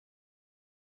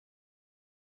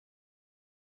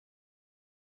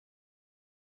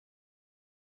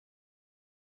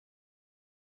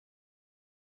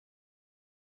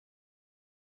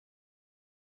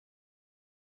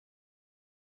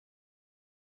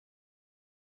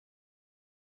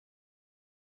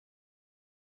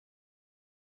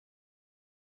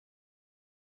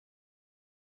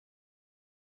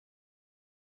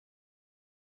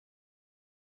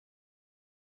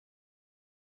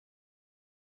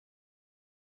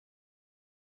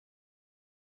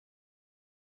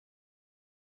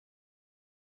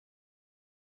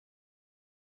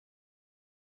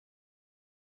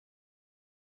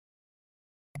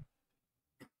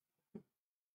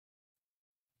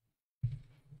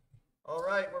All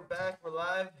right, we're back. We're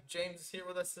live. James is here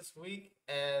with us this week,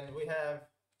 and we have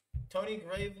Tony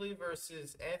Gravely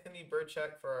versus Anthony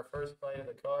Burchak for our first fight of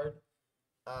the card.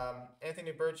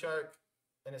 Anthony Burchak,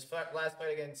 in his last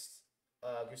fight against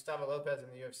Gustavo Lopez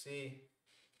in the UFC,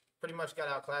 pretty much got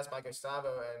outclassed by Gustavo.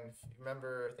 And if you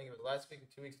remember, I think it was last week or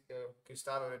 2 weeks ago,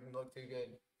 Gustavo didn't look too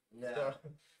good. No. So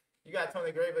you got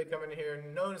Tony Gravely coming in here,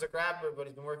 known as a grappler, but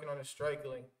he's been working on his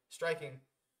striking.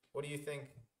 What do you think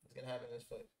is going to happen in this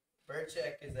fight?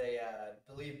 Burchak is I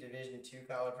believe Division II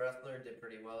college wrestler. Did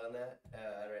pretty well in that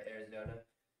out of Arizona,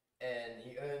 and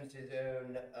he owns his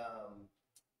own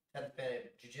 10th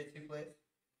Planet Jiu-Jitsu place.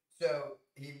 So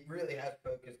he really has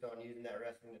focused on using that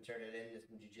wrestling to turn it into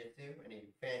some jiu-jitsu, and he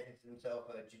fancies himself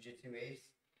a jiu-jitsu ace.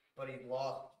 But he's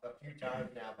lost a few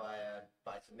times now by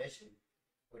submission,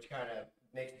 which kind of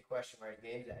makes me question where his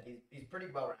game's at. He's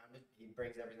pretty well rounded. He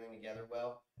brings everything together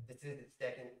well. This is his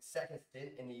second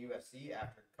stint in the UFC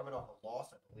after coming off a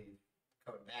loss, I believe,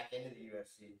 coming back into the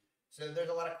UFC. So there's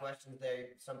a lot of questions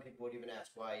there. Some people would even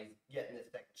ask why he's getting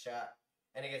this second shot.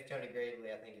 And against Tony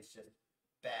Gravely, I think it's just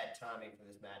bad timing for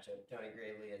this matchup. Tony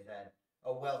Gravely has had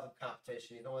a wealth of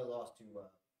competition. He's only lost to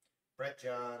Brett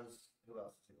Johns. Who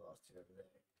else has he lost to over there?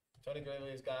 Tony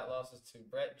Gravely's got losses to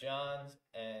Brett Johns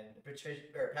and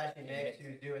Patchy Mix,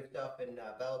 who's doing stuff in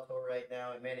Bellator right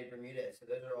now, and Manny Bermudez. So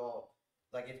those are all,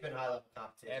 like, it's been high-level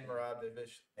competition. And Merab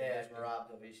Davish. Yeah,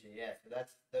 Merab Davish, yeah. So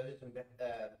those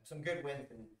are some good wins,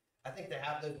 and I think to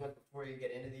have those wins before you get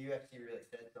into the UFC really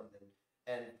said something.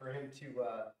 And for him to,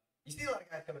 you see a lot of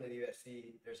guys coming to the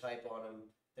UFC, there's hype on them,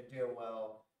 they're doing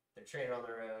well, they're training on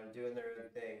their own, doing their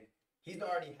own thing. He's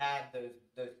already had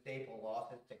those staple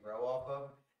losses to grow off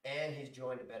of. And he's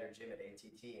joined a better gym at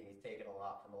ATT, and he's taken a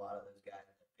lot from a lot of those guys.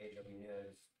 Pedro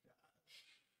Munoz,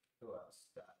 who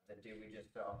else? The dude we just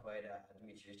saw fight,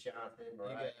 Demetrius Johnson. You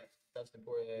got Dustin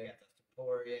Poirier. You got Dustin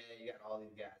Poirier. You got all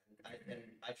these guys. And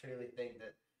I truly think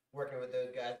that working with those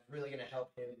guys is really going to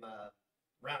help him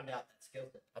round out that skill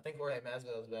set. I think Jorge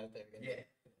Masvidal is back there again. Yeah.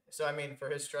 So, I mean, for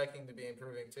his striking to be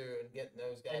improving, too, and getting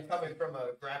those guys. And coming from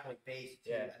a grappling base,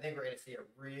 too, yeah. I think we're going to see a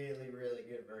really, really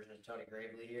good version of Tony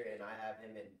Gravely here, and I have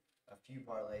him in a few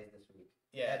parlays this week.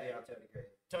 Yeah. Heavy on Tony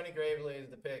Gravely. Tony Gravely is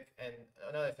the pick. And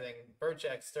another thing,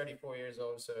 Burchak's 34 years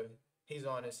old, so he's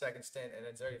on his second stint, and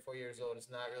at 34 years old, it's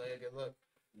not really a good look.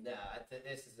 Nah, it's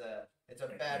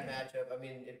a bad matchup. I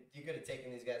mean, you could have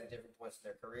taken these guys at different points in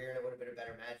their career, and it would have been a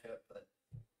better matchup, but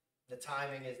the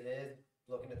timing as it is,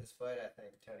 looking at this fight, I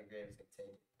think Tony Gravely's going to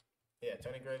take it. Yeah,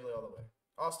 Tony Gravely all the way.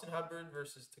 Austin Hubbard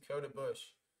versus Dakota Bush.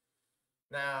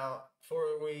 Now,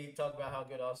 before we talk about how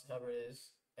good Austin Hubbard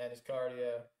is and his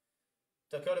cardio,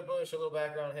 Dakota Bush, a little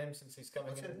background on him since he's coming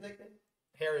What's in. his nickname?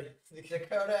 Harry.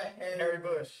 Dakota Harry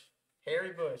Bush.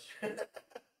 Harry Bush.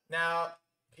 Now,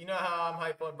 you know how I'm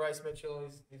hype on Bryce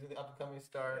Mitchell. He's an up-and-coming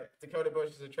star. Dakota Bush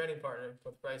is a training partner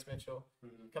with Bryce Mitchell.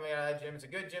 Coming out of that gym. It's a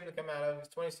good gym to come out of. He's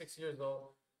 26 years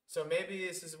old. So maybe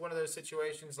this is one of those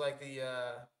situations like the,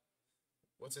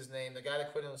 what's his name? The guy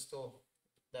that quit on the stool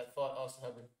that fought Austin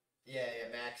Hubbard. Yeah,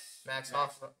 Max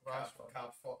Rushhoff.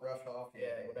 Yeah,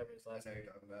 whatever his last name. name.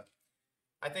 You're talking about.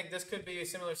 I think this could be a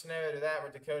similar scenario to that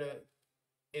where Dakota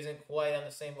isn't quite on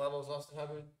the same level as Austin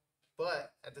Hubbard.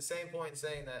 But at the same point in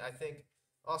saying that, I think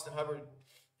Austin Hubbard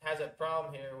has a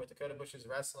problem here with Dakota Bush's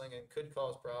wrestling and could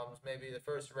cause problems. Maybe the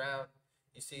first round,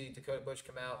 you see Dakota Bush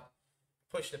come out,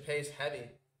 push the pace heavy,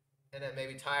 and then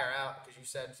maybe tire out because you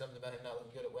said something about him not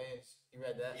looking good at weigh-ins. You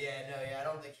read that? Yeah, I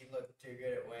don't think he looked too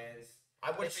good at weigh-ins.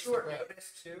 I would It's short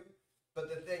notice, too.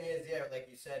 But the thing is, yeah, like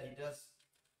you said, he does.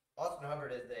 Austin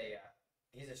Hubbard is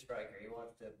he's a striker. He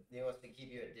wants to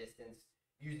keep you at distance,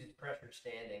 use his pressure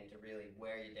standing to really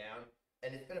wear you down,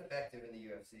 and it's been effective in the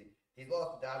UFC. He's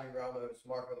lost to Davi Ramos,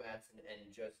 Marco Madsen,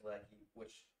 and Joe Selecki,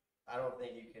 which I don't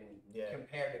think you can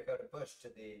compare Dakota Bush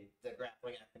to the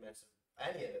grappling acumen of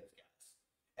any of those guys.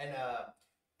 And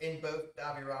in both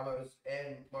Davi Ramos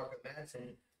and Marco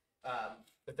Madsen,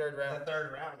 the third round,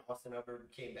 Austin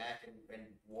Hubbard came back and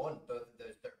won both of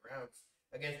those third rounds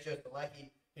against Joe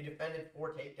Selecki. He defended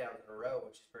 4 takedowns in a row,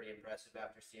 which is pretty impressive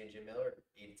after seeing Jim Miller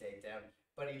eat a takedown.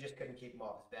 But he just couldn't keep him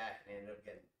off his back, and he ended up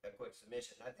getting a quick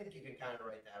submission. I think you can kind of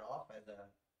write that off as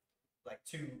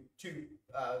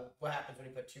what happens when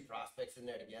you put 2 prospects in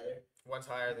there together. One's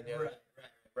higher than the other.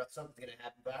 Right. Something's going to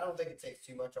happen. But I don't think it takes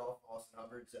too much off Austin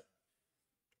Hubbard's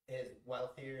his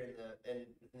wealth here in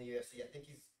the UFC. I think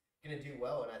he's going to do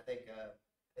well, and I think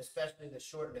especially the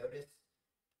short notice,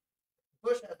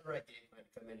 Bush has the right game plan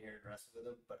to come in here and wrestle with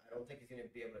him, but I don't think he's going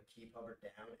to be able to keep Hubbard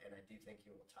down, and I do think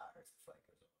he will tire as the fight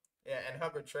goes on. Yeah, and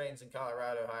Hubbard trains in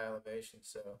Colorado, high elevation,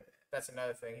 so that's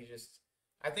another thing.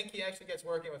 I think he actually gets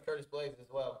working with Curtis Blades as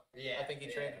well. Yeah, I think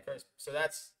he trained with Curtis. So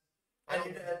that's. I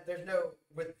mean, there's no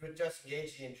with Justin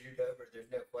Gaethje and Drew Dober,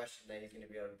 there's no question that he's going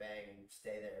to be able to bang and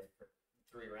stay there for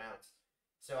 3 rounds.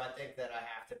 So I think that I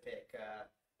have to pick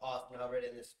Austin Hubbard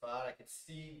in this spot. I could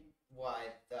see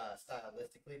why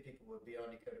stylistically people would be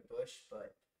on Dakota Bush,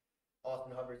 but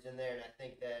Austin Hubbard's in there, and I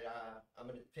think that I'm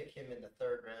going to pick him in the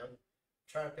 3rd round. I'm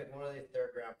trying to pick one of these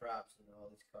 3rd round props in all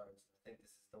these cards. I think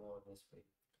this is the one this week.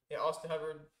 Yeah, Austin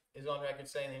Hubbard is on record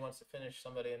saying he wants to finish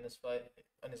somebody in this fight.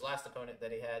 And his last opponent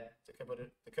that he had,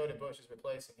 Dakota Bush, is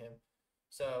replacing him.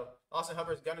 So Austin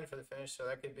Hubbard's gunning for the finish, so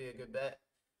that could be a good bet.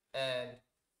 And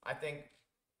I think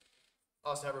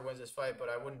Austin Hubbard wins this fight, but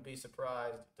I wouldn't be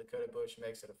surprised if Dakota Bush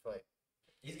makes it a fight.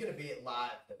 He's going to be it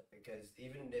live, though, because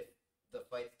even if the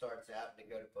fight starts out and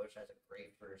Dakota Bush has a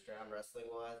great 1st round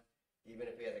wrestling-wise, even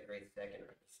if he has a great 2nd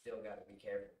round, he's still got to be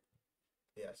careful.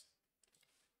 Yes.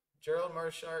 Gerald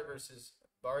Meerschaert versus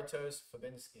Bartosz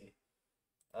Fabinski.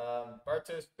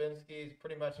 Bartosz Fabinski is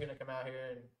pretty much going to come out here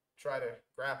and try to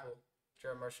grapple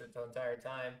Gerald Meerschaert the entire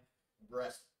time.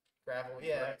 Grapple,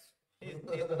 yeah.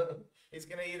 He's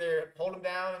going to either hold him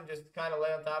down and just kind of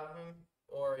lay on top of him,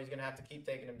 or he's going to have to keep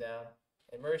taking him down.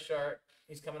 And Meerschaert,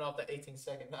 he's coming off the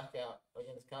 18-second knockout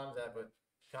against Khamzat, but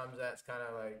Khamzat's kind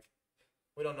of like,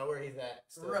 we don't know where he's at.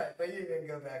 Still. Right, but you can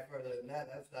go back further than that.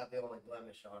 That's not the only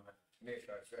blemish on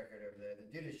Meerschaert's record over there.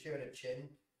 The dude has showed a chin,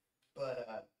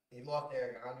 but he lost to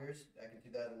Eric Anders back in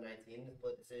 2019 in the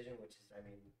split decision, which is, I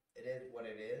mean, it is what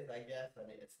it is, I guess. I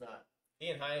mean, it's not.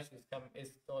 Ian Heinisch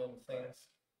is still in things.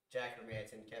 Jack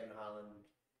Hermanson, Kevin Holland.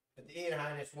 But the Ian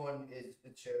Heinisch one is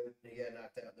it showed he got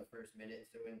knocked out in the 1st minute.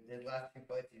 So in his last 2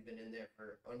 fights, he's been in there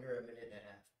for under a minute and a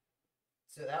half.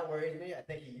 So that worries me. I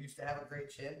think he used to have a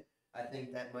great chin. I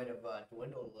think that might have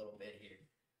dwindled a little bit here.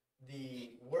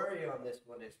 The worry on this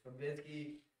one is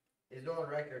Fabinski is on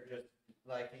record just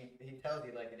like he tells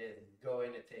you like it is. He's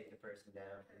going to take the person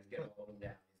down. He's going to hold him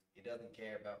down. He doesn't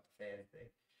care about the fans thing.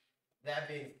 That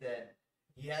being said,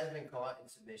 he has been caught in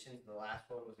submissions. The last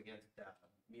one was against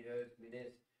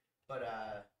Muniz. But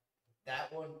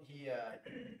that one, he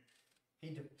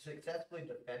successfully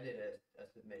defended a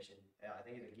submission. I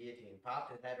think it was a guillotine.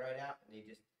 Popped his head right out, and he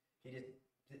just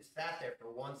sat there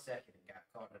for 1 second and got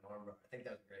caught in an armbar. I think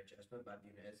that was a great adjustment by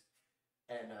Muniz.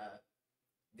 And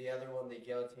the other one, the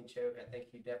guillotine choke, I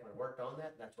think he definitely worked on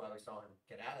that. That's why we saw him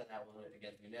get out of that one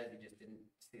against Muniz. He just didn't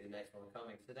see the next one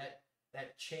coming. So that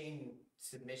chain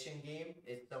submission game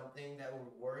is something that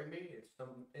would worry me. It's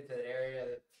an area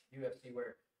that UFC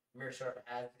where Meerschaert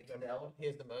has excelled. He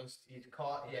has the most. He's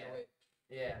caught.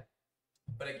 Yeah.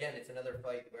 But again, it's another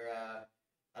fight where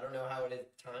I don't know how it is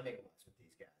timing wise with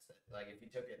these guys. Like if you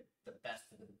took it the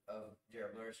best of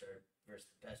Gerald Meerschaert versus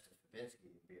the best of Fabinski,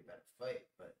 it would be a better fight.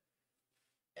 But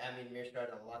I mean,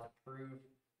 Meerschaert has a lot to prove.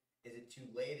 Is it too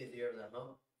late? Is he over the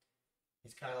hump?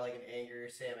 He's kind of like an angrier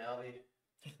Sam Alvey.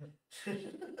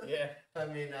 Yeah. I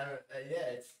mean, I don't.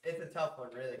 It's a tough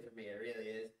one, really, for me. It really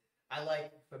is. I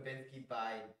like Fabinski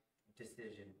by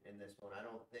decision in this one.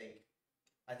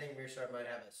 I think Meerschaert might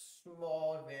have a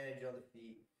small advantage on the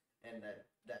feet and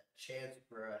that chance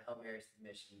for a Hail Mary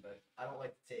submission, but I don't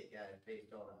like to take guys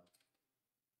based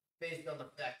on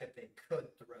the fact that they could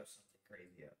throw something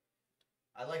crazy up.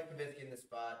 I like Fabinski in the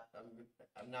spot.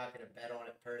 I'm not going to bet on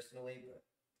it personally, but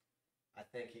I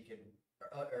think he can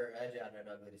or edge out an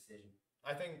ugly decision.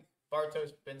 I think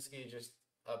Bartosz Fabinski is just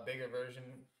a bigger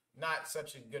version, not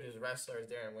such a good as wrestler as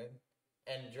Darren Wynn.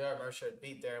 And Gerald Meerschaert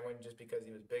beat Darren Wynn just because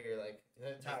he was bigger. Like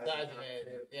the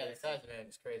size advantage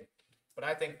is crazy. But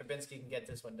I think Fabinski can get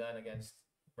this one done against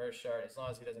Meerschaert as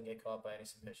long as he doesn't get caught by any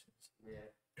submissions. Yeah,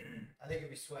 I think he'd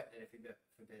be sweating it if he beat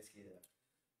Fabinski though.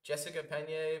 Jessica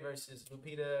Penne versus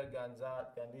Lupita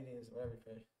Gonzalez,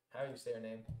 how you say her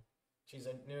name. She's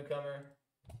a newcomer.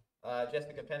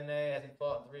 Jessica Penne hasn't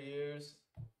fought in 3 years.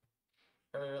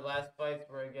 Her last fights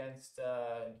were against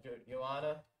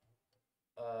Joanna,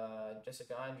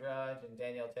 Jessica Andrade, and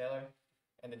Danielle Taylor.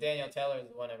 And the Danielle Taylor is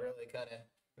the one that really kind of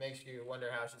makes you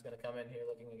wonder how she's going to come in here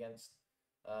looking against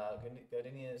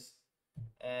Godinez.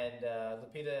 And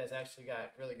Lupita has actually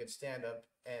got really good stand-up.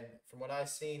 And from what I've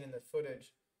seen in the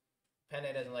footage,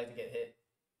 Penne doesn't like to get hit.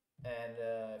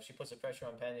 And if she puts the pressure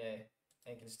on Penne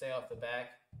and can stay off the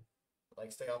back,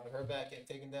 like stay off of her back and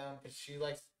take him down, because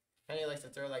Penne likes to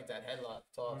throw like that headlock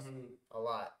toss a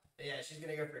lot. Yeah, she's going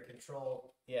to go for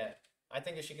control. Yeah. I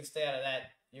think if she can stay out of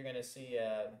that, you're going to see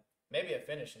maybe a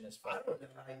finish in this fight. I don't know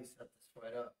how you set this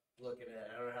fight up. Looking at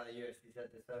it, I don't know how the UFC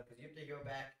set this up, because you have to go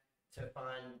back to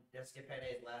find Jessica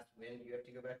Penne's last win. You have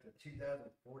to go back to 2014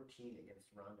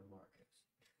 against Ronda Marcos.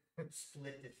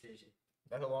 Split decision.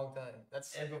 That's a long time.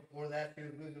 And before that, she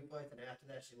was losing fights, and after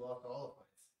that, she lost all the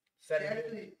fights.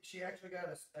 7 years. She actually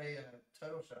got a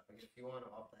title shot against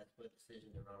Tijuana off that split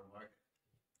decision to Ronald Market.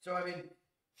 So I mean,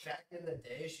 back in the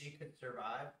day, she could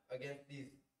survive against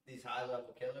these high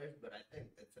level killers, but I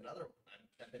think that's another one.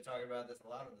 I've been talking about this a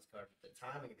lot on this card. The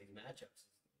timing of these matchups.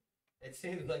 It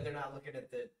seems like they're not looking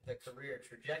at the career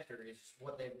trajectory, it's just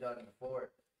what they've done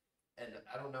before. And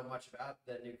I don't know much about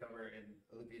the newcomer in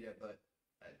Lupita, but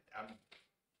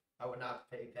I would not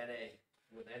pay Penne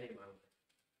with any of my money.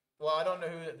 Well, I don't know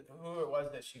who it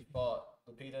was that she fought,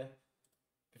 Lupita,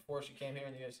 before she came here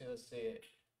in the UFC. Let's see it.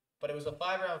 But it was a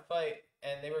 5-round fight,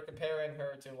 and they were comparing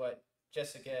her to what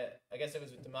Jessica, I guess it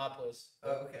was with Demopoulos.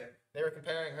 Oh, okay. They were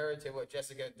comparing her to what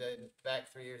Jessica did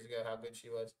back 3 years ago, how good she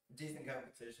was. Decent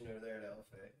competition over there at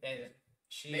LFA. And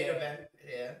she made event,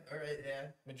 yeah, all right, yeah.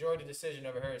 Majority decision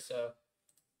over her, so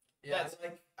yeah, that's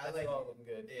I like all looking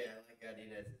good. Yeah, I like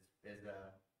Adina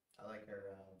I like her.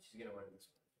 She's gonna win this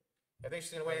one. I think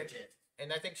she's gonna win,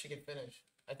 and I think she can finish.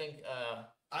 I think.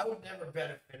 I would never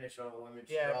bet a finish on a women's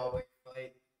strawweight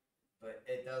fight, but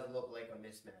it does look like a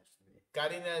mismatch to me.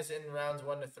 Godinez in rounds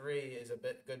 1 to 3 is a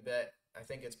good bet. I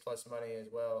think it's plus money as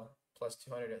well, plus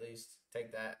 200 at least.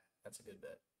 Take that. That's a good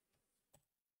bet.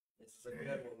 This is a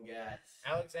good one, guys.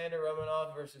 Alexander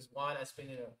Romanov versus Juan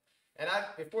Espinito. And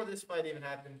before this fight even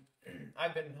happened,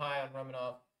 I've been high on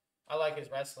Romanov. I like his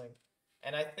wrestling.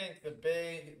 And I think the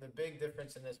big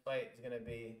difference in this fight is going to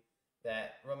be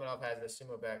that Romanov has a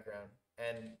sumo background.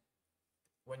 And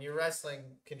when you're wrestling,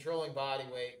 controlling body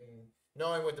weight and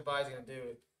knowing what the body's going to do,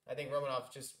 I think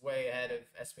Romanov's just way ahead of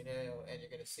Espinito, and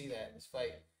you're going to see that in this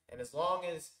fight. And as long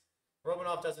as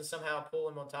Romanov doesn't somehow pull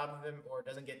him on top of him or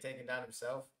doesn't get taken down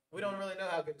himself, we don't really know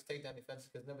how good his takedown defense is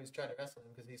because nobody's trying to wrestle him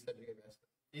because he's such a good wrestler.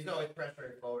 He's always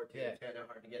pressuring forward, too. Yeah. It's kind of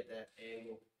hard to get that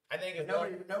angle. I think if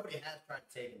nobody has tried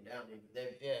to take him down.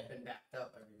 They've been backed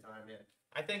up every time. Yeah.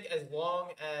 I think as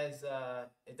long as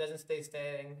it doesn't stay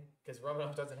standing, because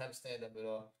Romanov doesn't have a stand up at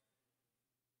all.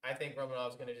 I think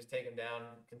Romanov's going to just take him down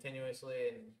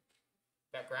continuously and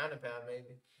that ground and pound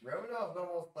maybe. Romanov's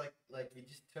almost like he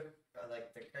just took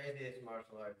like the craziest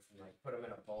martial arts and like put him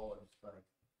in a bowl and just like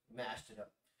mashed it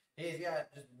up. He's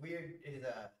got just weird.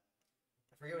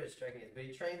 I forget what his striking is, but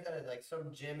he trains at like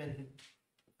some gym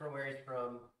from where he's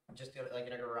from, just like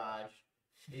in a garage.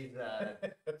 He's a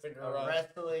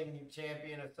wrestling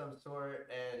champion of some sort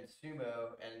and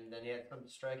sumo, and then he had some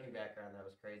striking background that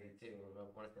was crazy too. I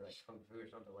want to say like kung fu or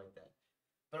something like that.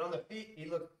 But on the feet, he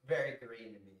looked very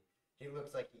green to me. He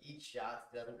looks like he eats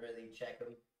shots, doesn't really check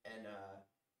them, and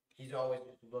he's always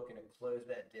just looking to close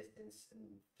that distance and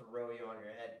throw you on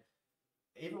your head.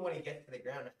 Even when he gets to the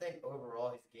ground, I think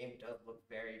overall his game does look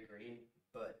very green,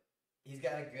 but he's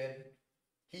got a good.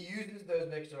 He uses those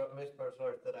mixed martial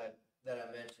arts that I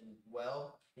mentioned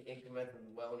well. He implements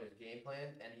them well in his game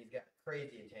plan, and he's got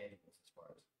crazy intangibles as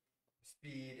far as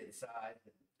speed and size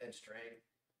and strength.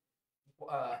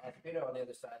 Espino on the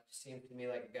other side just seems to me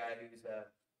like a guy who's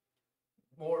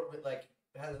more like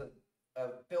has a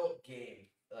built game,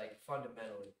 like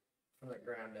fundamentally from the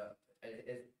ground up.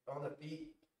 Is on the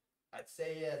feet. I'd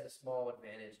say he has a small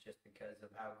advantage just because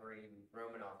of how green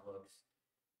Romanov looks.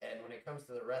 And when it comes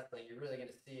to the wrestling, you're really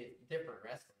going to see different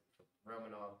wrestling from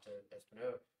Romanov to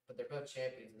Espino, but they're both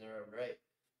champions in their own right.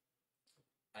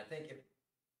 I think if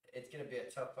it's going to be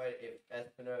a tough fight if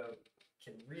Espino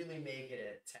can really make it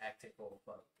a tactical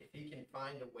fight. If he can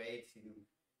find a way to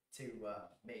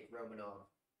make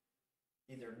Romanov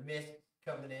either miss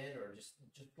coming in or just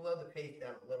blow the pace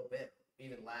down a little bit,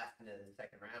 even last into the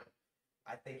second round,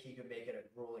 I think he could make it a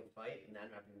grueling fight, and I'd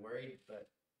not be worried, but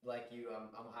like you,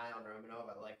 I'm high on Romanov.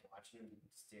 I like watching him.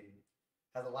 He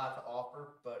has a lot to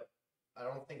offer, but I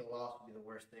don't think a loss would be the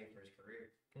worst thing for his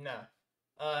career. No.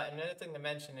 Another thing to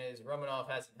mention is Romanov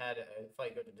hasn't had a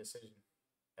fight go to decision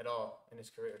at all in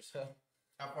his career. So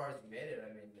how far has he made it?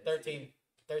 I mean, 13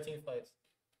 fights.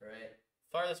 Right.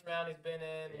 Farthest round he's been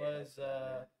in was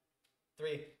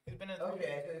 3. He's been in 3.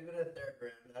 Okay, so he's been in the third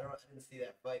round. I didn't see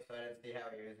that fight, so I didn't see how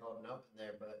he was holding up in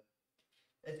there, but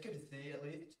it's good to see at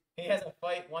least. He has a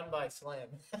fight won by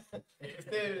slam. This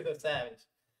dude is a savage.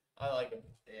 I like him.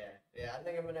 Yeah. I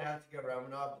think I'm gonna have to go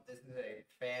Romanov, but this is a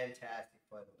fantastic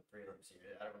fight with the prelims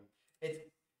here.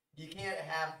 You can't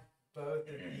have both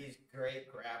of these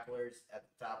great grapplers at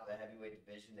the top of the heavyweight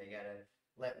division. They gotta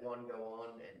let one go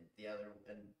on, and the other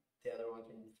one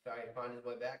can find his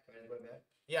way back.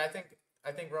 Yeah,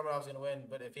 I think Romanov's gonna win,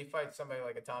 but if he fights somebody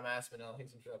like a Tom Aspinall,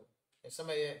 he's in trouble. If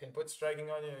somebody can put striking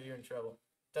on you, you're in trouble.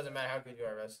 Doesn't matter how good you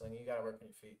are wrestling, you gotta work on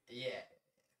your feet. Yeah.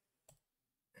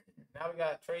 Now we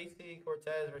got Tracy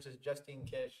Cortez versus Justine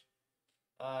Kish.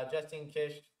 Justine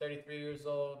Kish, 33 years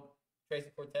old. Tracy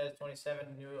Cortez,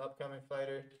 27, new upcoming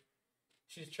fighter.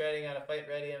 She's training at a Fight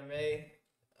Ready MMA.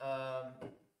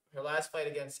 Her last fight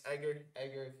against Edgar,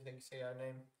 if you think you say her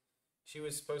name, she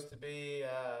was supposed to be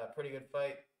a pretty good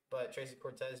fight, but Tracy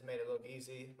Cortez made it look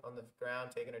easy on the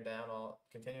ground, taking her down all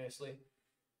continuously.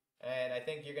 And I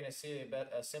think you're going to see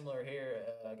a similar here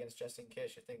against Justine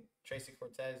Kish. I think Tracy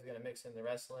Cortez is going to mix in the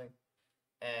wrestling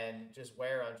and just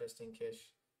wear on Justine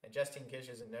Kish. And Justine Kish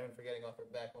isn't known for getting off her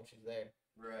back when she's there.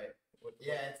 Right.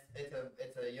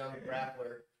 It's a young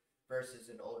grappler versus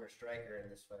an older striker in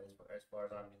this fight, as far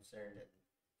as I'm concerned.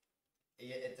 And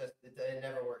it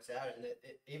never works out. And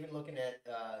even looking at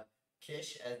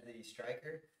Kish as the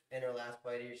striker in her last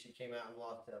fight here, she came out and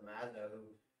lost to Mazzo, who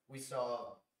we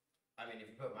saw. I mean, if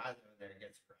you put Mazzo in there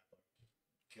against a grappler,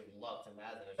 good luck to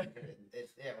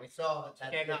Mazzo. We saw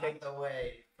that that's not the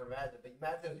way for Mazzo. But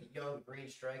Mazzo's a young green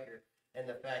striker. And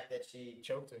the fact that she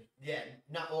choked her. Yeah,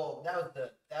 that was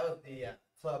the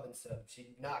club and stuff.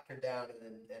 She knocked her down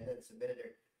and then submitted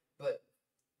her. But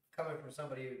coming from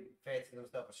somebody who fancies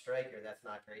himself a striker, that's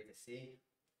not great to see.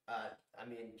 I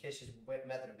mean, Kish's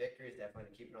method of victory is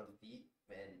definitely to keep it on the feet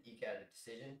and eke out a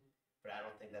decision. But I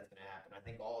don't think that's going to happen. I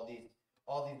think all these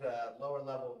lower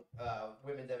level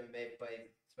women's MMA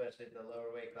fights, especially the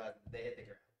lower weight class, they hit the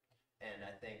ground. And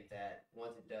I think that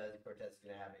once it does, Cortez is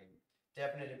going to have a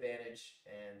definite advantage,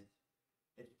 and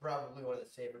it's probably one of the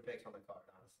safer picks on the card,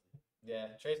 honestly. Yeah,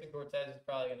 Tracy Cortez is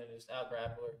probably going to just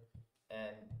out-grapple her,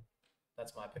 and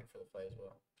that's my pick for the fight as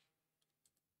well.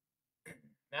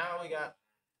 Now we got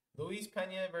Luis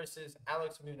Pena versus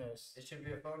Alex Munoz. It should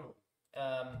be a fun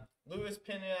one. Luis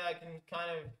Pena, I can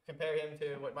kind of compare him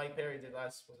to what Mike Perry did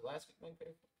last week, Mike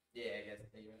Perry? Yeah, I guess.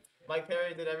 Mike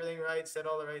Perry did everything right, said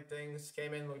all the right things,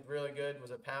 came in, looked really good,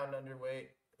 was a pound underweight.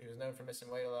 He was known for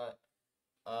missing weight a lot.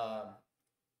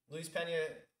 Luis Pena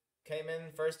came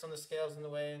in first on the scales in the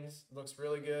weigh-ins. Looks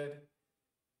really good.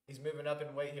 He's moving up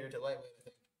in weight here to lightweight, I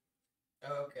think.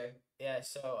 Oh, okay. Yeah,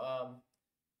 so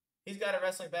he's got a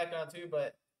wrestling background too,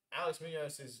 but Alex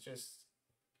Munoz is just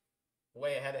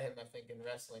way ahead of him, I think, in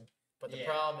wrestling. But the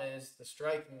problem is the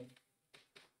striking.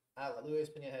 Luis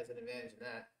Pena has an advantage in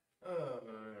that.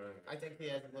 I think he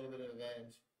has a little bit of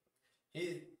advantage.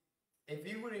 If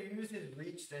he would have used his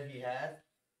reach that he has,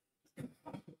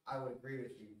 I would agree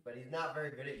with you, but he's not very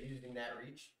good at using that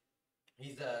reach.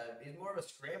 He's more of a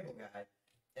scramble guy,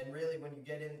 and really when you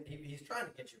get in, he's trying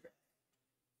to get your back.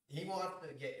 He wants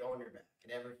to get on your back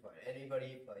in every fight. Anybody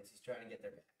he fights, he's trying to get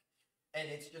their back, and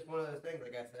it's just one of those things.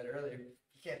 Like I said earlier,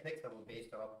 you can't pick someone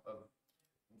based off of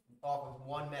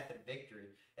one method of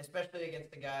victory, especially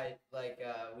against a guy like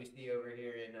we see over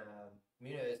here in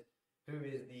Munoz, who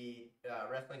is the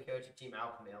wrestling coach at Team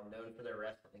Alpha Male, known for their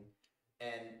wrestling,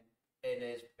 and in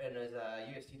his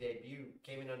UFC debut,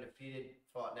 came in undefeated,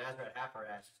 fought Nasrat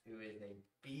Haqparast, who is a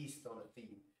beast on the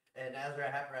feet. And Nasrat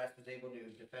Haqparast was able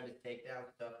to defend his takedown,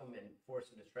 stuff him, and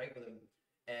force him to strike with him.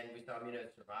 And we saw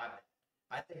Munoz survive it.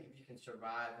 I think if you can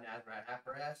survive Nasrat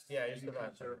Haqparast, you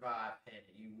can survive Pena.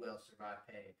 You will survive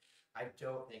Pena. I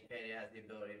don't think Pena has the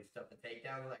ability to stuff the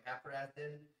takedown like Haqparast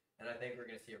did. And I think we're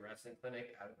going to see a wrestling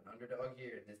clinic out of an underdog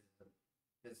here. This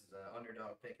is an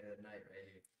underdog pick of the night right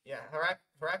here. Yeah,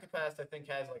 Haqparast, I think,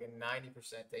 has like a 90%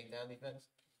 takedown defense.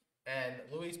 And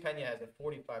Luis Pena has a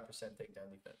 45% takedown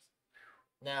defense.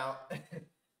 Now...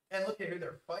 and look at who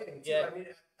they're fighting, too. Yeah. I mean,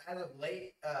 as of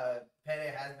late,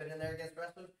 Pena has been in there against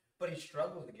wrestlers, but he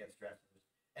struggles against wrestlers.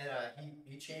 And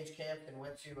he changed camps and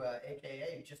went to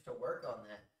AKA just to work on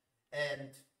that. And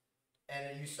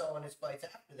you saw in his fights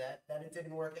after that it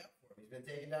didn't work out for him. He's been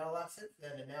taken down a lot since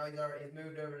then, and now he's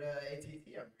moved over to ATT,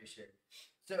 I'm pretty sure.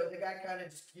 So the guy kind of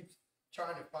just keeps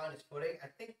trying to find his footing. I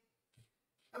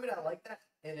I like that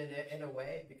in a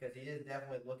way, because he is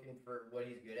definitely looking for what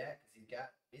he's good at,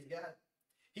 because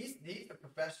he's a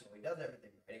professional. He does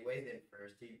everything right. He weighs in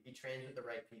first. He trains with the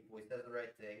right people. He says the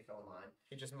right things online.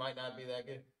 He just might not be that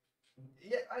good.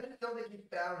 Yeah, I just don't think he's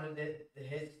found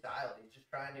his style. He's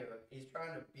trying to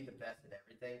be the best at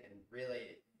everything, and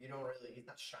really, he's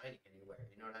not shining anywhere.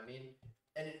 You know what I mean?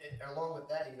 And along with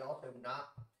that, he's also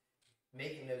not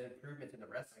making those improvements in the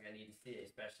wrestling I need to see,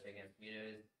 especially against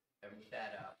Munoz. And with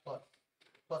that plus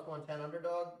 110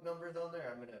 underdog numbers on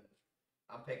there,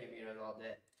 I'm picking Munoz all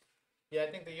day. Yeah,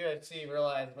 I think the UFC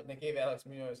realized when they gave Alex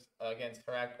Munoz against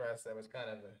Haqparast, that was kind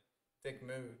of a thick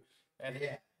move. And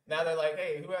now they're like,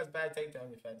 hey, who has bad takedown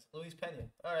defense? Luis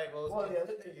Pena. All right, well, the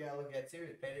other thing you gotta look at too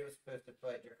is Pena was supposed to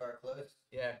fight Jakar Close.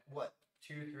 Yeah. What,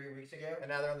 2-3 weeks ago? And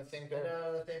now they're on the same card. And now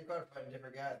they're on the same card fighting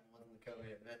different guys. One in the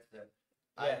co-main event. So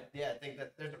I think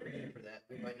that there's a reason for that.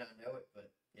 We might not know it, but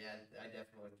yeah, I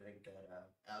definitely think that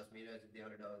Alex Munoz is the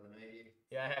underdog of the night here.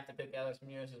 Yeah, I have to pick Alex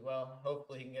Munoz as well.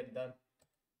 Hopefully he can get it done.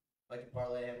 Like to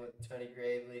parlay him with Tony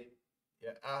Gravely.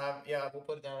 Yeah, we'll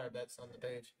put it down our bets on the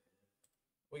page.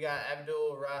 We got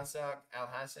Abdul Razak Al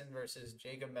Hassan versus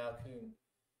Jacob Malkoun.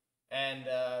 And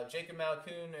Jacob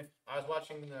Malkoun, if I was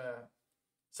watching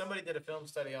somebody did a film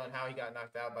study on how he got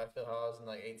knocked out by Phil Hawes in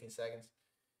like 18 seconds.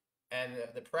 And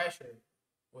the pressure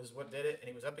was what did it. And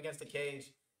he was up against the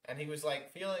cage. And he was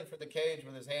like feeling for the cage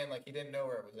with his hand like he didn't know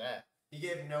where it was at. He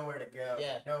gave him nowhere to go.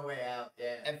 Yeah. No way out.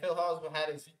 Yeah. And Phil Hawes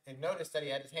noticed that he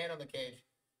had his hand on the cage.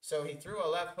 So he threw a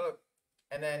left hook.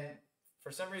 And then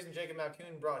for some reason, Jacob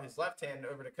Malkoun brought his left hand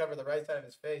over to cover the right side of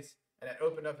his face. And it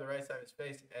opened up the right side of his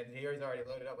face. And he was already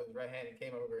loaded up with his right hand and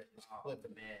came over and just flipped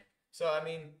him. Man. So, I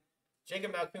mean,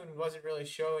 Jacob Malkoun wasn't really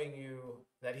showing you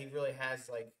that he really has,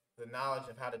 like, the knowledge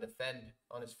of how to defend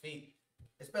on his feet.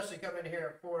 Especially coming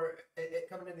here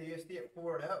coming in the UFC at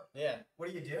 4-0. Yeah. What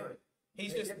are you doing?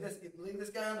 Leave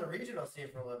this guy on the regional scene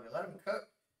for a little bit. Let him cook.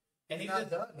 And he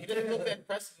didn't look that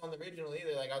impressive on the regional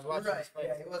either. Like I was watching this fight.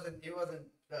 Yeah, he wasn't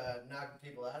knocking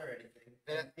people out or anything.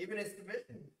 Yeah. Even his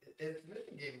division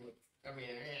game was. I mean,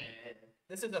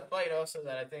 this is a fight also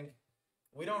that I think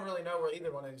we don't really know where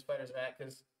either one of these fighters are at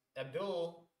because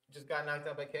Abdul just got knocked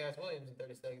out by Chaos Williams in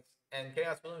 30 seconds, and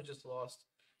Chaos Williams just lost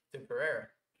to Pereira.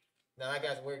 Now that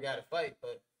guy's a weird guy to fight,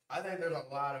 but I think there's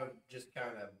a lot of just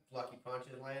kind of lucky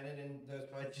punches landed in those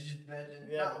fights you just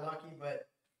mentioned. Yeah. Not lucky, but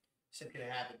shit's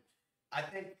gonna happen. I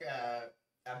think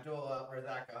Abdul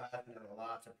Razak Al Hassan has a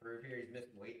lot to prove here. He's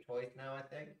missed weight twice now, I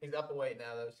think. he's up a weight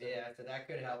now though. So. Yeah, so that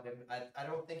could help him. I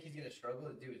don't think he's gonna struggle.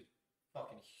 The dude is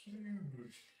fucking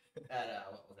huge at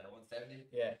what was that,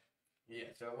 170? Yeah.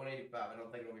 Yeah, so at 185, I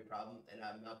don't think it'll be a problem. And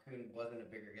Malkoun wasn't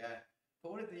a bigger guy.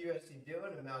 But what is the UFC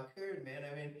doing to Malkoun, man?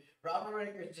 I mean, Robert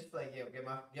Whittaker's just like, yo, get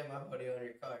my buddy on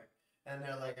your card. And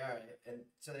they're like, all right. And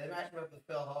so they match him up with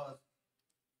Phil Hawes.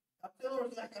 Abdul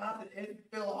Razak Al Hassan is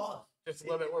Phil Hawes. Just a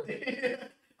little bit worse.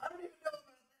 I don't even know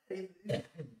about that.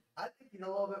 I think he's a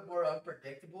little bit more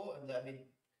unpredictable. And I mean,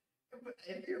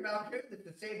 if you're Malkoun, it's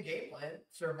the same game plan.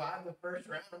 Survive the first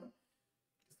round.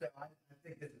 So I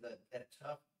think this is a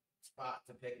tough spot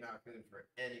to pick Malkoun for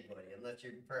anybody. Unless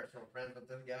you're personal friends with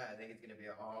this guy, I think it's going to be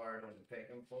a hard one to pick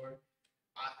him for.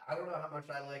 I don't know how much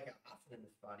I like Austin in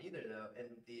this spot either, though.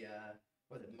 And the,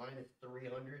 was it minus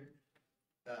 300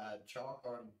 chalk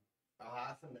on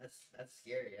Hassan? That's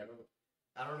scary. I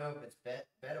don't know if it's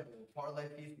bettable. Parlay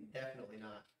piece, definitely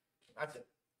not.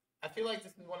 I feel like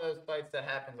this is one of those fights that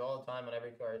happens all the time on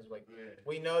every card. It's like,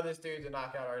 we know this dude's a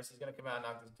knockout artist. He's going to come out and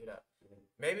knock this dude out.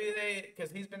 Maybe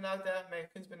because he's been knocked out,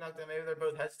 Malkoun's been knocked out, maybe they're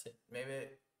both hesitant.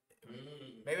 Maybe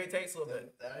it takes a little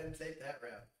bit. I didn't take that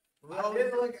route. I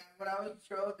did look, when I was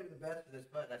scrolling through the best of this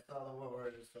fight, I saw the one where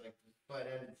it was like, this fight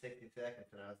ended in 60 seconds,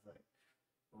 and I was like,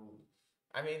 ooh.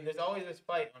 I mean, there's always this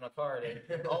fight on a card, and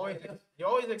you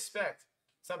always expect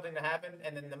something to happen,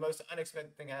 and then the most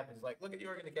unexpected thing happens. Like, look at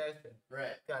Jorgen de Castro.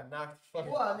 Right. Got knocked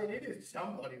fucking. Well, I mean, he knew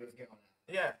somebody was going out.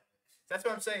 Yeah. That's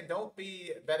what I'm saying. Don't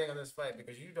be betting on this fight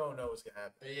because you don't know what's going to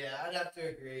happen. Yeah, I'd have to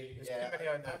agree. There's yeah, too many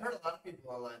unknowns. I've heard a lot of people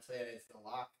online saying it's the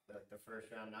lock, the first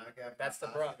round knockout. That's the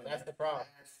problem. That's the problem.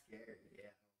 That's scary.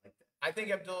 Yeah, I don't like that. I think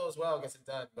Abdul as well gets it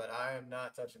done, but I am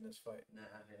not touching this fight. Nah,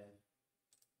 man.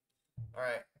 All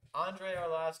right. Andre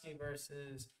Arlovsky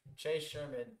versus Chase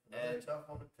Sherman. Another tough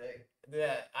one to pick.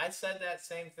 Yeah, I said that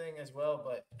same thing as well,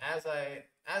 but as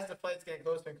the fight's getting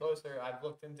closer and closer, I've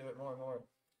looked into it more and more.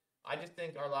 I just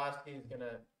think Arlovsky is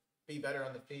gonna be better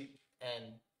on the feet,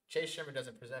 and Chase Sherman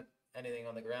doesn't present anything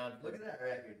on the ground. Look at that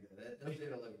record, though. That doesn't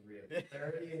even look real.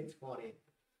 30-20.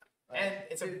 And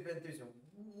it's he's been through some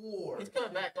war. He's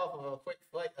coming back off of a quick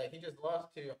fight. Like he just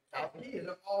lost to. He is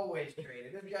always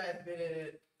training. This guy has been in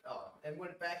it. Oh, and when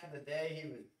back in the day, he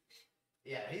was.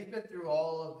 Yeah, he's been through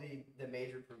all of the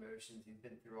major promotions. He's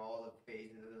been through all the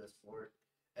phases of the sport.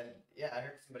 And yeah, I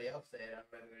heard somebody else say it. I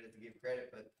don't know who it is to give credit,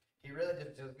 but he really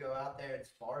just go out there and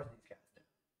spars these guys now.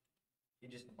 He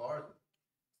just spars them.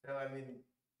 So I mean,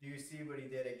 do you see what he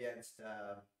did against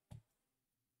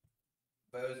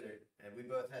Bozer? And we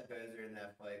both had Bozer in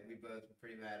that fight. We both were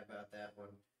pretty mad about that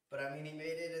one. But I mean, he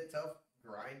made it a tough,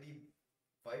 grindy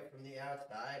fight from the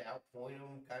outside, outpoint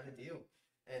him kind of deal.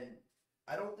 And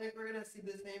I don't think we're gonna see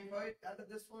the same fight out of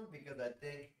this one because I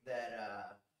think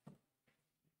that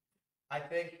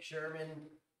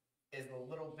Sherman is a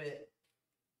little bit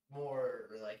more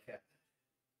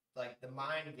like the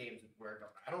mind games would work on.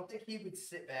 I don't think he would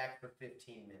sit back for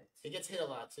 15 minutes. He gets hit a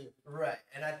lot too. Right,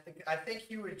 and I think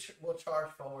he will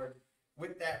charge forward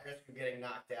with that risk of getting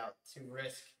knocked out to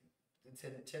risk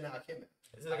to knock him out.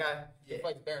 This is a guy who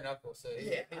fights bare knuckles, so he's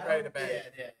I ready to don't- bang.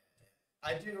 Yeah.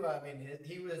 I do. I mean,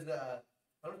 he was. I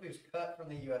don't know if he was cut from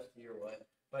the UFC or what,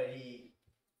 but he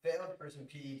failed for some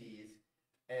PEDs,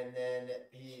 and then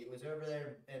he was over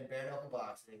there in bare knuckle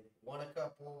boxing. Won a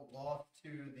couple, lost to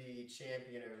the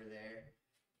champion over there,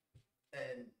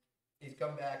 and he's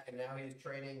come back, and now he's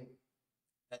training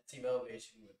at Team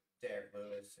Elevation with Derek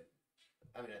Lewis.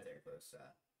 Not Derek Lewis.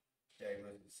 Derek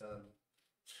Lewis' son.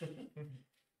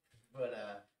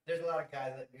 But there's a lot of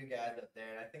good guys up there,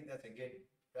 and I think that's a good,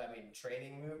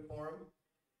 training move for him.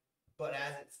 But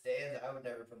as it stands, I would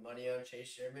never put money on Chase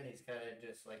Sherman. He's kind of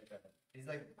just like he's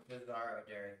like Bizarro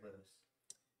Derek Lewis.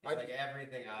 He's like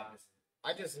everything opposite.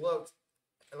 I just looked,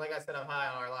 and like I said, I'm high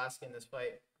on Arlovsky in this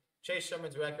fight. Chase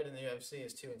Sherman's record in the UFC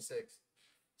is 2-6.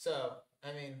 So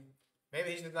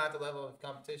maybe he's just not the level of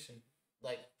competition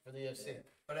like for the UFC. Yeah.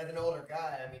 But as an older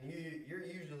guy, you're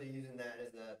usually using that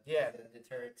as a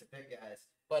deterrent to pick guys.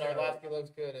 But Arlovsky looks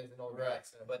good as an older guy.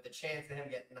 So. But the chance of him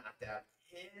getting knocked out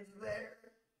is there.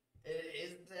 It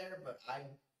is there, but I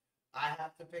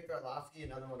have to pick Arlovsky.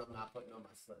 Another one I'm not putting on my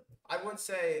slip. I would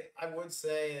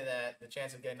say that the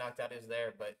chance of getting knocked out is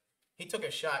there, but he took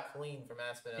a shot clean from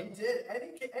Aspinall. He did, and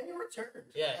he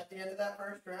returned. Yeah. At the end of that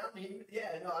first round, I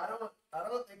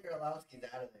don't think Arlovsky's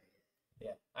out of there yet.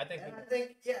 Yeah, I think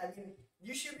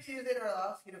you should be using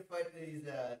Arlovsky to fight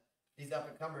these up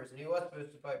and comers, and he was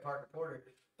supposed to fight Parker Porter,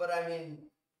 but I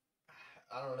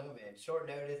don't know, man. Short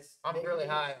notice. I'm really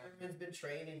high. Sherman's been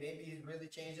training. Maybe he's really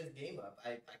changed his game up.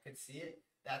 I could see it.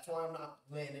 That's why I'm not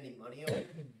laying any money on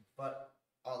it. But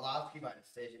Arlovsky by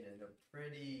decision is a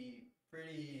pretty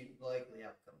likely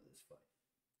outcome of this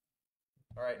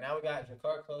fight. All right, now we got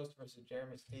Jakar Close versus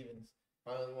Jeremy Stephens.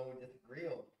 Finally, one we disagree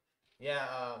on.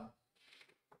 Yeah,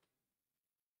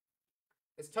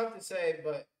 it's tough to say,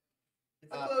 but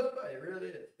it's a close fight. It really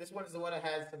is. This one is the one that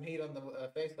has some heat on the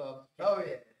face-off. Oh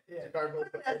yeah. Jakar Close.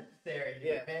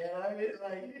 Necessary, man.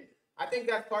 I think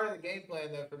that's part of the game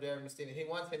plan though for Jeremy Stephens. He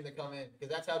wants him to come in because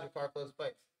that's how Jakar Close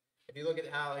fights. If you look at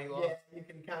how he lost, you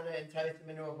can kind of entice him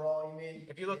into a brawl. You mean?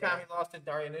 If you look how he lost to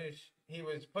Dariush, he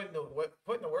was putting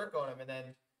the work on him, and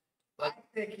then. I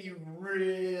think he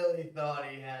really thought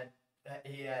he had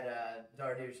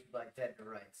Dariush like dead to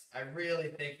rights. I really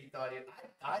think he thought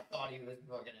I thought he was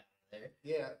fucking out of there.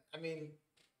 Yeah,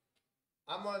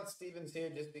 I'm on Stephens here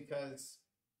just because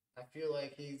I feel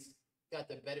like he's got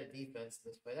the better defense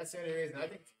this fight. That's the only reason.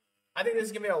 I think this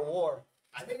is gonna be a war.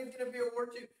 I think it's gonna be a war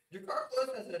too. Jakar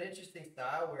Close has an interesting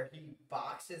style where he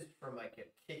boxes from like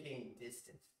a kicking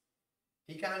distance.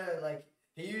 He kind of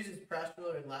he uses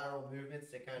pressure and lateral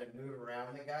movements to kind of move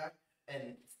around the guy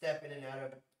and step in and out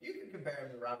of. You can compare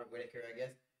him to Robert Whittaker, I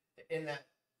guess, in that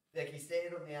he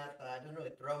stays on the outside, doesn't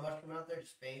really throw much from out there,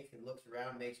 just feints and looks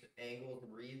around, makes angles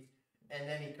and reads, and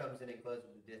then he comes in and closes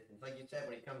the distance. Like you said,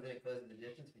 when he comes in and closes the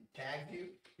distance, if he tags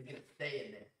you, he's gonna stay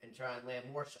in there and try and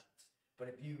land more shots. But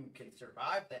if you can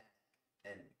survive that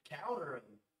and counter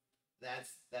him,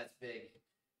 that's big.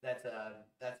 That's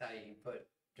how you can put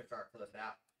Jakar Close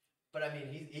out. But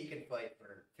he can fight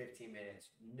for 15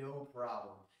 minutes, no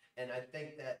problem. And I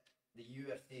think that the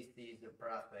UFC sees the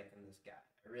prospect in this guy.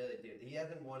 I really do. He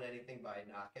hasn't won anything by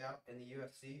knockout in the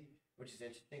UFC, which is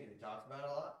interesting because he talks about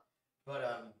it a lot. But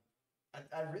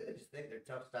I really just think they're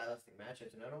tough stylistic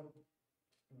matchups, and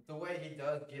the way he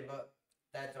does give up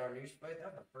that Dariush fight,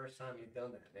 that's the first time he's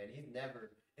done that, man. He's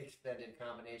never extended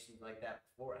combinations like that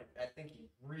before. I think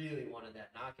he really wanted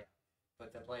that knockout.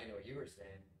 But to play into what you were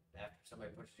saying, after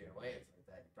somebody pushes you away, it's like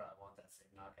that. You probably want that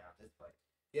same knockout this fight.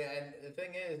 Yeah, and the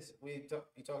thing is, you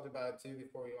talked about it too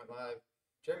before we went live.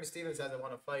 Jeremy Stephens hasn't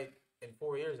won a fight in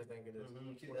 4 years, I think it is.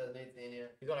 2018, yeah.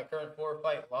 He's on a current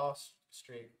 4-fight loss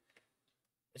streak.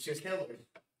 It's just killers.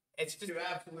 It's just two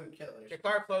absolute killers.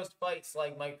 Jakar Close fights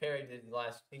like Mike Perry did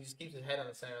last. He just keeps his head on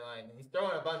the center line, and he's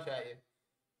throwing a bunch at you.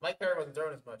 Mike Perry wasn't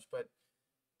throwing as much, but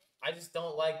I just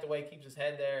don't like the way he keeps his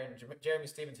head there, and Jeremy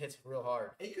Stephens hits real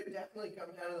hard. It could definitely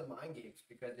come down to the mind games,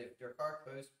 because if Jakar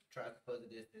Close tries to close the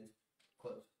distance,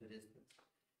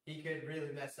 he could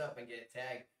really mess up and get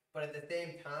tagged. But at the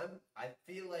same time, I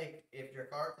feel like if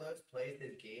Jakar Close plays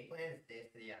his game plan and stays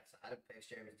to the outside and picks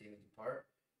Jeremy Stephens apart,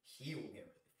 he will get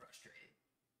really frustrated.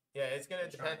 Yeah, it's going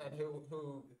to depend on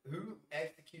who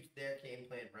executes their game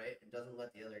plan right and doesn't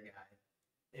let the other guy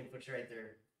infiltrate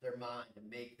their mind and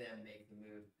make them make the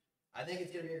move. I think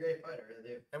it's going to be a great fight, I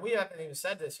really do. And we haven't even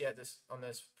said this yet on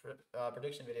this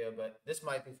prediction video, but this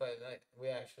might be Fight Night. We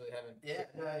actually haven't. Yeah,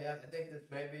 I think this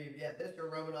may be, this or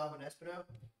Romanov and Espinal.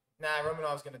 Nah,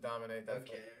 Romanov's going to dominate that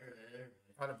fight.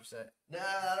 100%. No,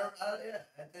 yeah,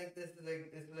 I think this is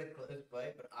a close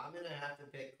fight, but I'm gonna have to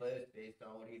pick close based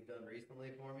on what he's done recently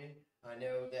for me. I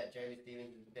know that Jeremy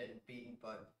Stevens has been beaten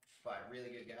by really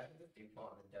good guys. He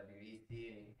fought in the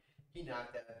WEC and he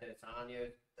knocked out Dos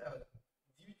Anjos. That was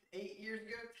 8 years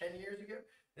ago, 10 years ago.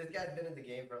 This guy's been in the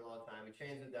game for a long time. He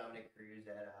trains with Dominic Cruz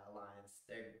at Alliance.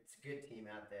 It's a good team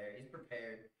out there. He's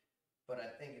prepared, but I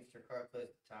think it's Jakar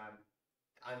close to time.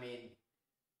 I mean,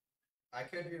 I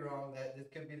could be wrong. That this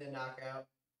could be the knockout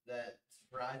that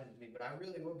surprises me, but I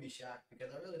really will be shocked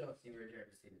because I really don't see where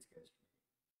Jeremy Stevens goes.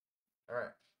 All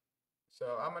right.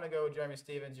 So I'm going to go with Jeremy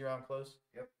Stevens. You're on close?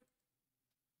 Yep.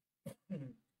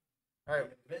 All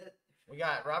right. We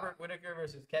got Robert Whittaker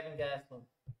versus Kevin Gastelum.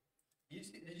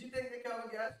 Did you think that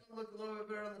Kevin Gastelum looked a little bit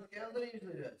better on the scale than he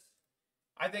usually does?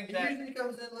 I think he usually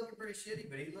comes in looking pretty shitty,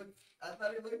 but I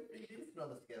thought he looked pretty decent on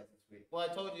the scales this week. Well,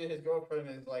 I told you his girlfriend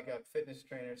is like a fitness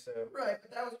trainer, so. Right,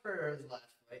 but that was for his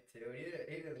last fight, too.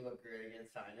 He didn't look great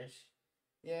against Heinisch.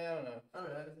 Yeah, I don't know. I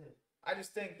don't know. I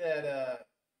just think that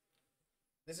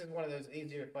this is one of those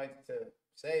easier fights to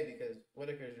say because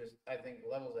Whittaker's just, I think,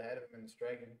 levels ahead of him in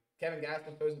striking. Kevin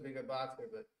Gastelum supposed to be a good boxer,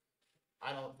 but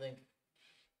I don't think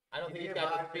he's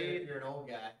got the speed. You're an old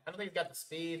guy. I don't think he's got the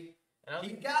speed.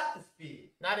 He's got the speed.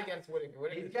 Not against Whittaker.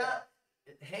 He's got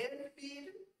hand speed.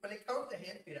 When it comes to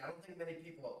hand speed, I don't think many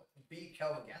people beat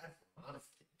Kelvin Gastelum,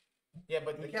 honestly. Yeah,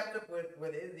 but he kept up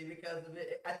with Izzy because of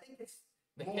it. I think it's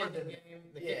the more game.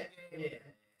 Yeah.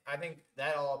 I think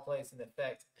that all plays an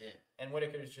effect. Yeah. And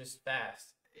Whittaker's just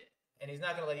fast. Yeah. And he's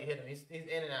not going to let you hit him. He's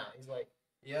in and out. He's like.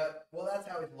 Yeah. Well, that's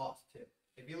how he's lost, too.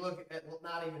 If you look at,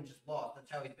 not even just lost,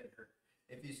 that's how he's been hurt.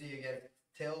 If you see against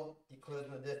Till, he closed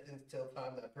in the distance. Till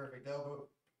timed that perfect elbow.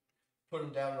 Put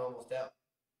him down and almost out.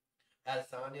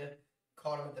 Adesanya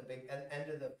caught him at the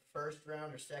end of the first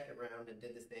round or second round and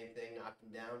did the same thing, knocked him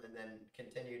down, and then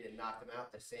continued and knocked him out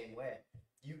the same way.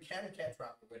 You can catch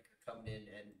Robert Whittaker coming in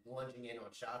and lunging in on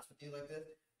shots with you like this,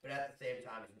 but at the same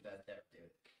time, he's the best to ever do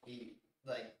it. He,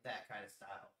 like, that kind of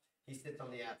style. He sits on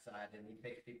the outside and he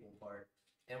picks people apart.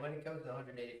 And when it comes to the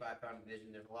 185-pound division,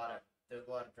 there's a lot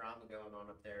of drama going on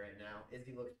up there right now.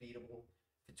 Izzy looks beatable.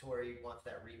 Vettori wants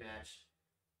that rematch.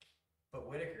 But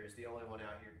Whittaker is the only one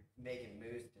out here making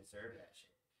moves to deserve that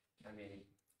shit. I mean,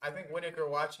 I think Whittaker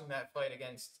watching that fight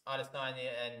against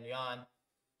Adesanya and Jan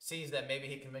sees that maybe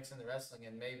he can mix in the wrestling,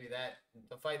 and maybe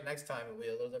the fight next time will be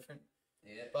a little different.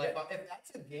 Yeah, but if that's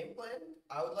his game plan,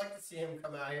 I would like to see him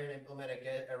come out here and implement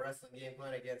a wrestling game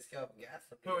plan against Kelvin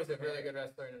Gastelum. Who is a really good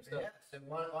wrestler in himself. Yeah, so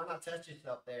why not test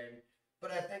yourself there?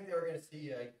 But I think they were going to see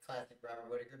a classic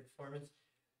Robert Whittaker performance.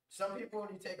 Some people,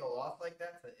 when you take a loss like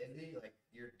that to Izzy, like,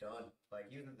 you're done.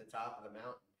 Like, he was at the top of the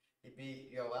mountain. He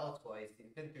beat Yoel twice.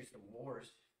 He's been through some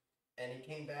wars. And he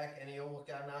came back and he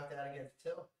almost got knocked out against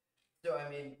Till. So,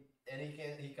 I mean, and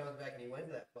he comes back and he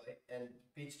wins that fight and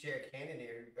beats Jared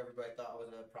Cannonier, who everybody thought was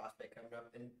a prospect coming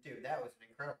up. And, dude, that was an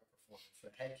incredible performance.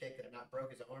 The head kick that not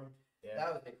broke his arm,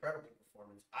 that was an incredible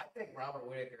performance. I think Robert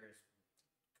Whittaker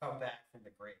has come back from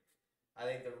the grave. I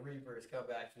think the Reaper has come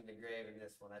back from the grave in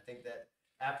this one. I think that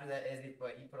after that Izzy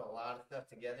fight, he put a lot of stuff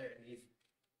together, and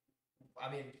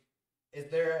is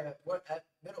there at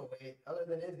middleweight, other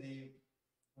than Izzy,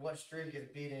 what streak is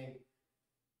beating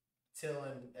Till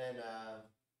and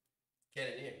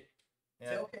Cannonier?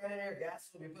 Yeah. Till, Cannonier,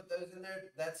 Gastelum, we put those in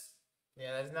there,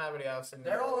 there's nobody else in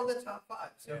there. They're all in the top 5.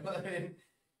 So, I mean,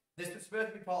 this was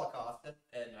supposed to be Paul Acosta,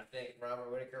 and I think Robert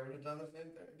Whittaker would have done the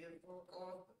same thing again for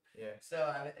Paul Acosta. Yeah. So,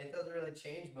 it doesn't really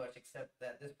change much, except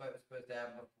that this fight was supposed to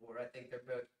happen before. I think they're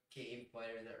both game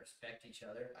fighters that respect each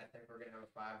other. I think we're going to have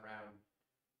a 5-round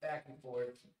back and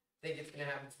forth. I think it's going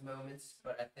to have its moments,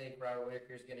 but I think Robert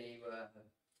Whittaker is going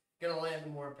to land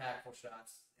the more impactful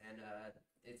shots, and I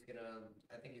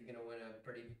think he's going to win a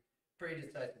pretty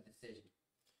decisive decision.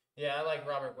 Yeah, I like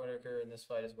Robert Whittaker in this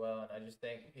fight as well, and I just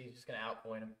think he's just going to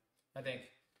outpoint him. I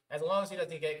think as long as he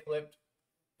doesn't get clipped,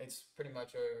 it's pretty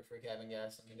much over for Kevin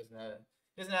Gastelum. He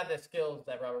doesn't have the skills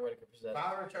that Robert Whittaker possesses. If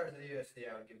I were in charge of the UFC,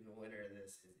 I would give the winner of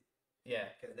this. Yeah,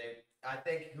 because I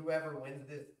think whoever wins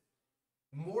this,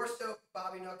 more so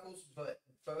Bobby Knuckles, but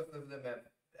both of them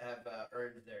have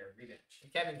earned their rematch.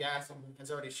 Kevin Gastelum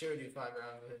has already showed you 5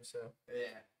 rounds with him, so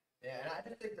yeah, and I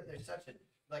just think that there's such a,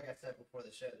 like I said before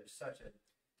the show, there's such a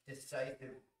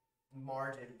decisive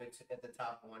margin at the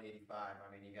top of 185. I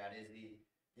mean, you got Izzy,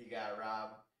 you got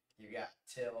Rob, you got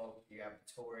Till, you got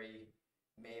Vettori,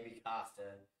 maybe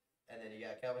Costa, and then you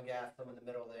got Kelvin Gastelum in the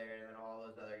middle there, and then all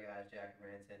those other guys, Jack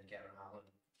Ranson, Kevin Holland,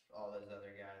 all those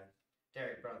other guys.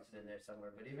 Derek Brunson in there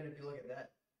somewhere. But even if you look at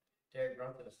that, Derek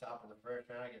Brunson was stopped in the first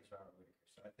round against Robert Whittaker.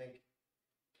 So I think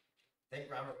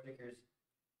Robert Whittaker's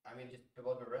I mean, just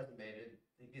build a resume.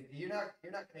 You're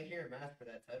not gonna hear him ask for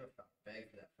that title shot, beg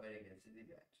for that fight against the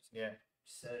guy.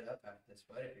 Just set it up after this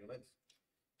fight if he wins.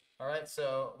 All right,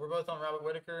 so we're both on Robert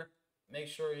Whittaker. Make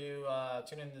sure you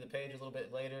tune into the page a little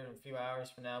bit later, in a few hours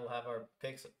from now. We'll have our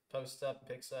picks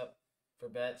up for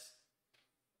bets.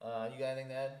 You got anything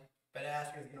to add? Ben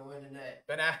Askren's gonna win tonight.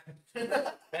 Ben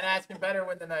Askren better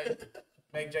win tonight.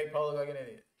 Make Jake Paul look like an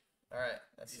idiot. All right,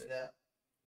 that's it. Peace out.